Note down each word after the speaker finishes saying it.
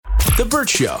The Burt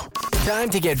Show. Time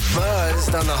to get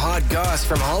buzzed on the hot goss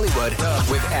from Hollywood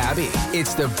with Abby.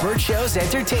 It's The Burt Show's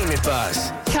Entertainment Buzz.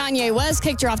 Kanye West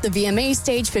kicked her off the VMA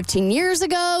stage 15 years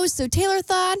ago, so Taylor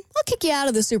thought, I'll kick you out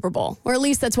of the Super Bowl. Or at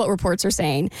least that's what reports are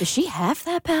saying. Does she have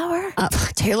that power?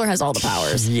 Taylor has all the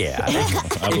powers. Yeah.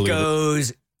 It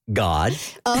goes God.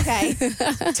 Okay.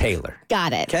 Taylor.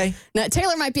 Got it. Okay. Now,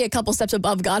 Taylor might be a couple steps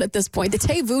above God at this point. The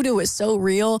Tay voodoo is so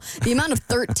real. The amount of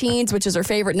 13s, which is her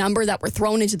favorite number, that were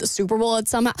thrown into the Super Bowl at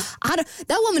somehow.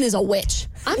 That woman is a witch.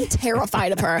 I'm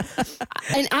terrified of her.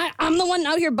 And I'm the one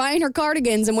out here buying her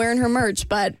cardigans and wearing her merch,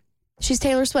 but she's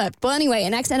Taylor Swift. Well, anyway,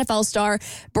 an ex-NFL star,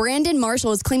 Brandon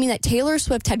Marshall, is claiming that Taylor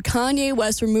Swift had Kanye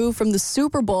West removed from the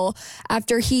Super Bowl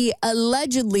after he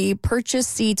allegedly purchased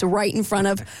seats right in front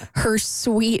of her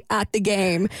suite at the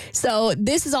game. So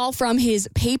this is all from his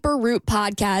Paper Route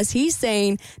podcast. He's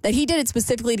saying that he did it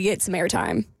specifically to get some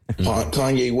airtime.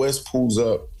 Kanye West pulls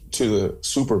up to the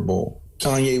Super Bowl.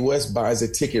 Kanye West buys a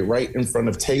ticket right in front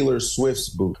of Taylor Swift's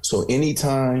booth. So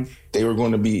anytime they were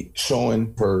going to be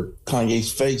showing her,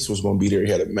 Kanye's face was going to be there.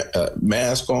 He had a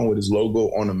mask on with his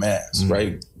logo on the mask,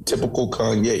 right? Typical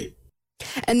Kanye.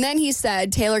 And then he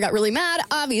said Taylor got really mad,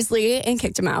 obviously, and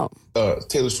kicked him out.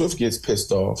 Taylor Swift gets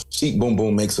pissed off. Sheik Boom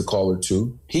Boom makes a call or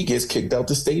two. He gets kicked out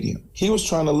the stadium. He was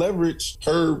trying to leverage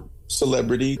her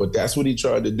celebrity, but that's what he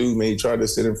tried to do, man. He tried to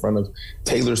sit in front of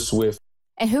Taylor Swift.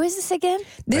 And who is this again?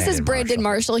 This is Brandon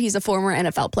Marshall. He's a former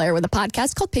NFL player with a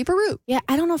podcast called Paper Route. Yeah,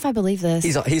 I don't know if I believe this.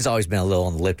 He's always been a little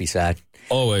on the lippy side.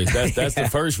 Always. That's the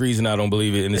first reason I don't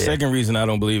believe it. And the second reason I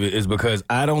don't believe it is because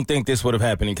I don't think this would have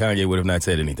happened and Kanye would have not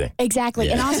said anything. Exactly.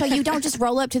 Yeah. And also, you don't just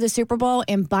roll up to the Super Bowl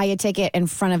and buy a ticket in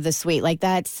front of the suite. Like,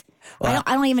 that's... Well,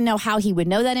 I don't even know how he would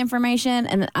know that information,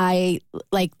 and I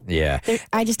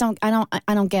just don't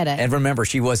get it. And remember,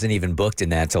 she wasn't even booked in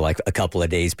that till like a couple of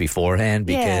days beforehand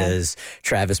because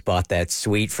Travis bought that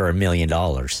suite for $1 million.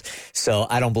 So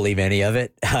I don't believe any of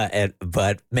it.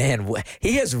 But man,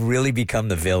 he has really become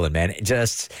the villain, man.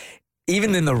 Just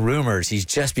even in the rumors, he's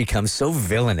just become so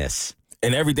villainous.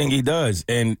 And everything he does.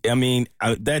 And, I mean,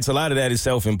 that's a lot of that is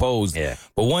self-imposed. Yeah.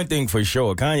 But one thing for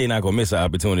sure, Kanye not going to miss an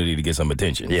opportunity to get some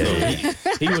attention. Yeah.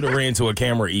 So he would have ran to a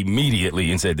camera immediately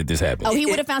and said that this happened. Oh, he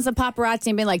would have found some paparazzi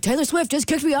and been like, Taylor Swift just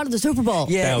kicked me out of the Super Bowl.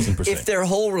 Yeah, 1,000%. If their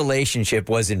whole relationship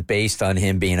wasn't based on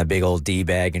him being a big old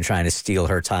D-bag and trying to steal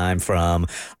her time from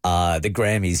the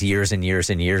Grammys years and years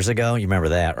and years ago, you remember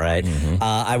that, right? Mm-hmm.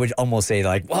 I would almost say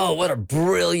like, whoa, what a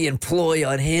brilliant ploy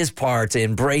on his part to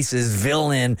embrace his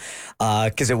villain,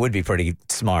 because it would be pretty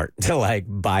smart to like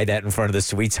buy that in front of the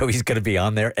suite so he's going to be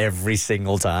on there every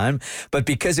single time. But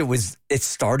because it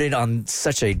started on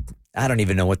such a, I don't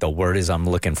even know what the word is I'm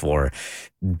looking for,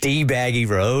 D-baggy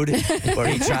road, where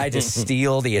he tried to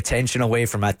steal the attention away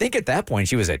from, I think at that point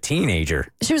she was a teenager.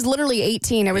 She was literally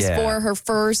 18. It was for her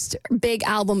first big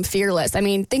album, Fearless. I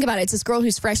mean, think about it. It's this girl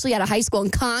who's freshly out of high school,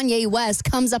 and Kanye West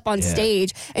comes up on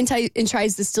stage and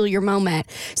tries to steal your moment.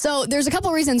 So there's a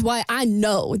couple reasons why I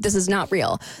know this is not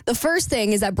real. The first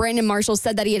thing is that Brandon Marshall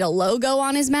said that he had a logo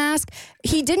on his mask.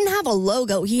 He didn't have a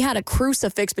logo. He had a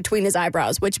crucifix between his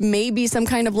eyebrows, which may be some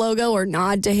kind of logo or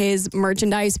nod to his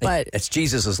merchandise, but it's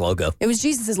Jesus' logo. It was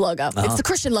Jesus' logo. Uh-huh. It's the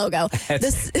Christian logo.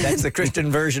 That's the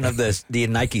Christian version of the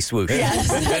Nike swoosh. Yes.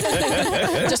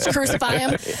 Just to crucify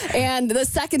him. And the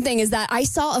second thing is that I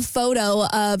saw a photo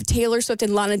of Taylor Swift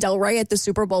and Lana Del Rey at the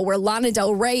Super Bowl where Lana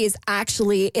Del Rey is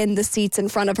actually in the seats in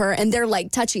front of her and they're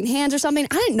like touching hands or something.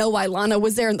 I didn't know why Lana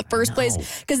was there in the first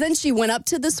place because then she went up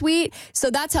to the suite. So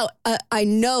that's how I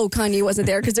know Kanye wasn't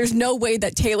there, because there's no way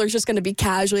that Taylor's just going to be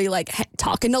casually like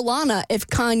talking to Lana if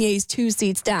Kanye's 2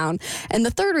 seats down. And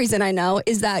the third reason I know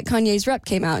is that Kanye's rep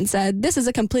came out and said, this is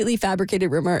a completely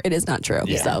fabricated rumor. It is not true.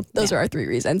 Yeah. So those are our 3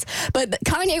 reasons. But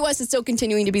Kanye West is still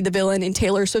continuing to be the villain in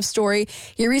Taylor Swift's story.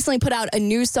 He recently put out a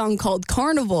new song called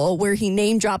Carnival where he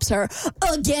name drops her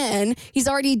again. He's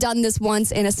already done this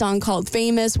once in a song called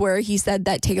Famous where he said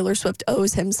that Taylor Swift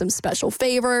owes him some special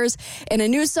favors. In a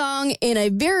new song, in a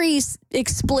very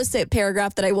explicit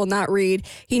paragraph that I will not read,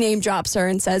 he name drops her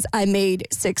and says, I made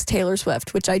 6 Taylor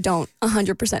Swift, which I don't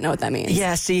 100% know what that means.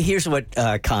 Yeah, see, here's what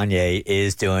Kanye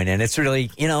is doing, and it's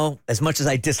really, as much as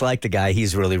I dislike the guy,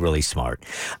 he's really, really smart.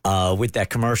 With that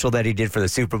commercial that he did for the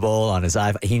Super Bowl on his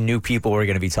iPhone, he knew people were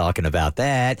going to be talking about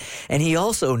that, and he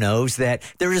also knows that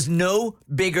there is no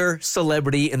bigger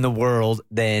celebrity in the world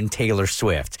than Taylor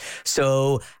Swift.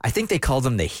 So I think they called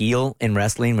him the heel in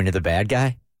wrestling when you're the bad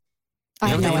guy. I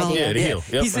have no idea. Yeah, the heel.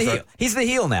 Yep, He's the heel. He's the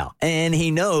heel now. And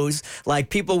he knows, like,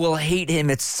 people will hate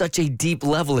him at such a deep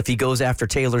level if he goes after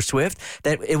Taylor Swift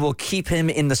that it will keep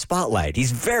him in the spotlight.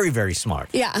 He's very, very smart.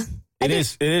 Yeah. It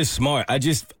is smart. I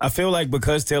feel like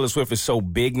because Taylor Swift is so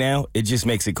big now, it just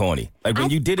makes it corny. Like when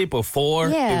you did it before,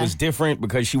 it was different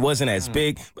because she wasn't as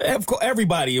big. But of course,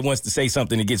 everybody wants to say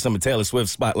something to get some of Taylor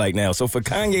Swift's spotlight now. So for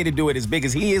Kanye to do it as big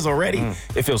as he is already,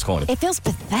 it feels corny. It feels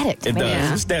pathetic to It me. does.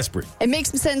 Yeah. It's desperate. It makes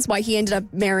sense why he ended up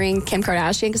marrying Kim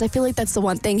Kardashian because I feel like that's the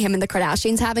one thing him and the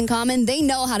Kardashians have in common. They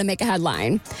know how to make a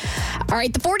headline. All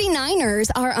right, the 49ers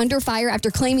are under fire after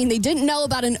claiming they didn't know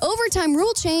about an overtime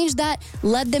rule change that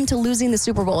led them to losing the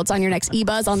Super Bowl. It's on your next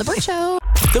E-Buzz on The Burt Show.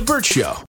 The Burt Show.